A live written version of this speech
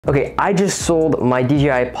Okay, I just sold my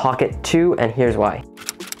DJI Pocket 2 and here's why.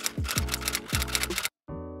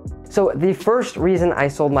 So the first reason I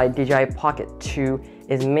sold my DJI Pocket 2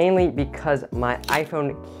 is mainly because my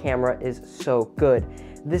iPhone camera is so good.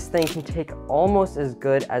 This thing can take almost as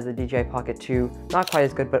good as the DJI Pocket 2, not quite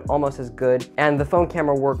as good, but almost as good. And the phone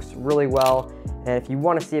camera works really well. And if you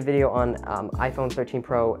want to see a video on iPhone 13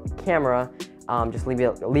 Pro camera, just leave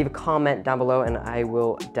a comment down below and I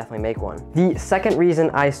will definitely make one. The second reason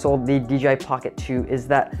I sold the DJI Pocket 2 is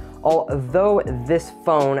that although this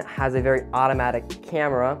phone has a very automatic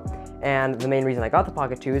camera, and the main reason I got the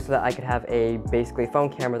Pocket 2 is so that I could have a basically phone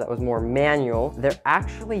camera that was more manual, they're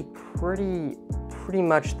actually pretty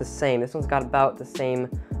much the same. This one's got about the same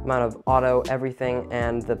amount of auto everything,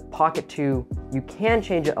 and the Pocket 2, you can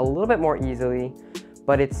change it a little bit more easily,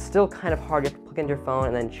 but it's still kind of hard. You have to plug into your phone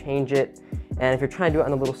and then change it. And if you're trying to do it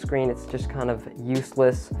on the little screen, it's just kind of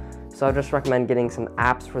useless. So I just recommend getting some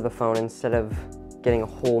apps for the phone instead of getting a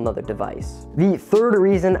whole nother device. The third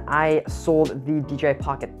reason I sold the DJI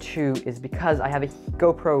Pocket 2 is because I have a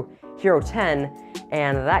GoPro Hero 10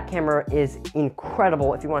 and that camera is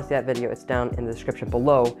incredible. If you want to see that video, it's down in the description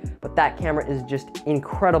below. But that camera is just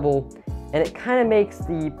incredible, and it kind of makes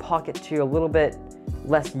the Pocket 2 a little bit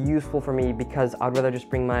less useful for me because I'd rather just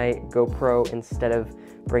bring my GoPro instead of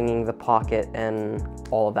bringing the Pocket and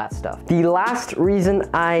all of that stuff. The last reason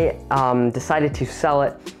I decided to sell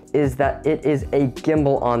it is that it is a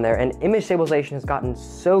gimbal on there, and image stabilization has gotten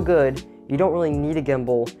so good, you don't really need a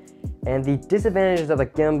gimbal. And the disadvantages of a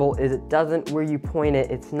gimbal is it doesn't, where you point it,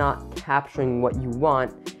 it's not capturing what you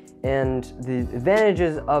want. And the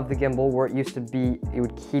advantages of the gimbal, where it used to be, it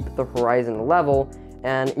would keep the horizon level,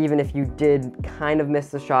 and even if you did kind of miss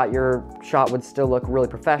the shot, your shot would still look really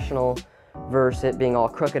professional versus it being all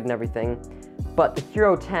crooked and everything. But the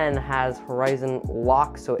Hero 10 has horizon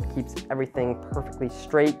lock, so it keeps everything perfectly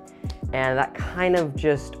straight, and that kind of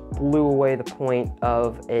just blew away the point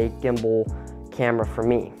of a gimbal camera for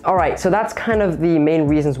me. All right, so that's kind of the main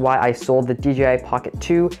reasons why I sold the DJI Pocket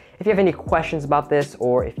 2. If you have any questions about this,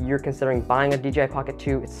 or if you're considering buying a DJI Pocket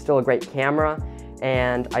 2, it's still a great camera,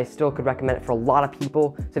 and I still could recommend it for a lot of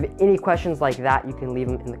people. So if you have any questions like that, you can leave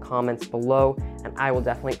them in the comments below, and I will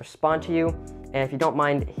definitely respond to you. And if you don't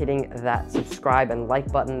mind hitting that subscribe and like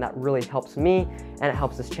button, that really helps me, and it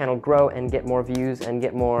helps this channel grow and get more views and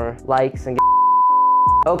get more likes and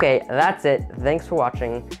Okay, that's it. Thanks for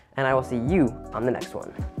watching, and I will see you on the next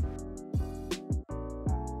one.